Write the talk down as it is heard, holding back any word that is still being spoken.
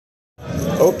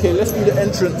Okay, let's do the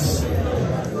entrance.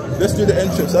 Let's do the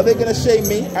entrance. Are they going to shame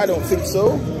me? I don't think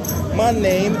so. My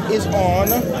name is on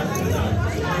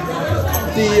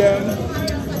the...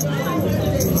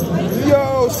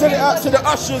 Yo, send it out to the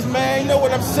ushers, man. You know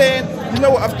what I'm saying? You know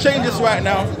what? I've changed this right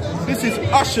now. This is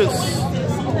Ushers.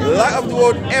 Light of the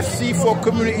World FC for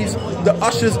Communities, the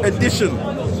Ushers edition.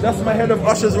 That's my head of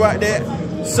Ushers right there.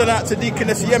 Send out to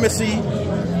Deaconess Yemisi.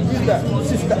 Who's that?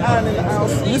 Sister Anne in the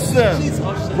house.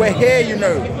 Listen, we're here, you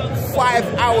know.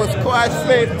 5 hours, Christ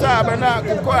Faith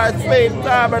Tabernacle, Christ Faith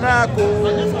Tabernacle.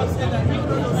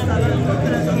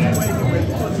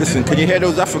 Listen, can you hear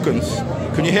those Africans?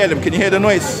 Can you hear them? Can you hear the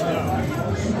noise?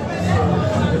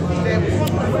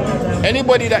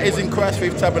 Anybody that is in Christ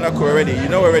Faith Tabernacle already, you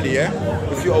know already, yeah?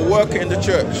 If you're a worker in the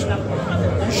church,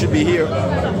 you should be here.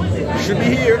 You should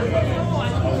be here.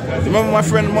 Remember my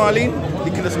friend Marlene?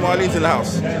 Deaconess Marlene's in the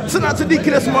house. Send out to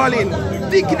Deaconess Marlene.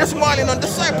 Deaconess Marlene on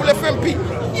DiscipleFMP.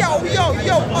 Yo, yo,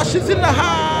 yo, Ushers in the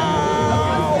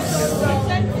house.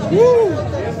 Woo!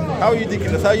 How are you,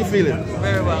 Deaconess? How are you feeling?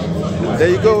 Very well. There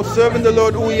you go, serving the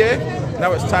Lord all year.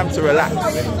 Now it's time to relax.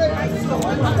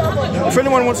 If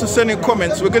anyone wants to send in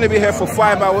comments, we're going to be here for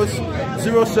 5 hours.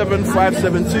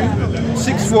 07572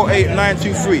 648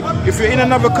 923. If you're in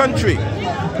another country,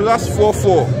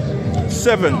 +44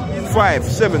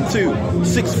 7572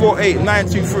 648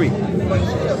 923.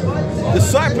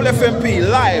 DiscipleFMP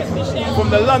live from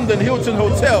the London Hilton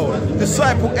Hotel.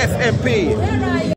 DiscipleFMP.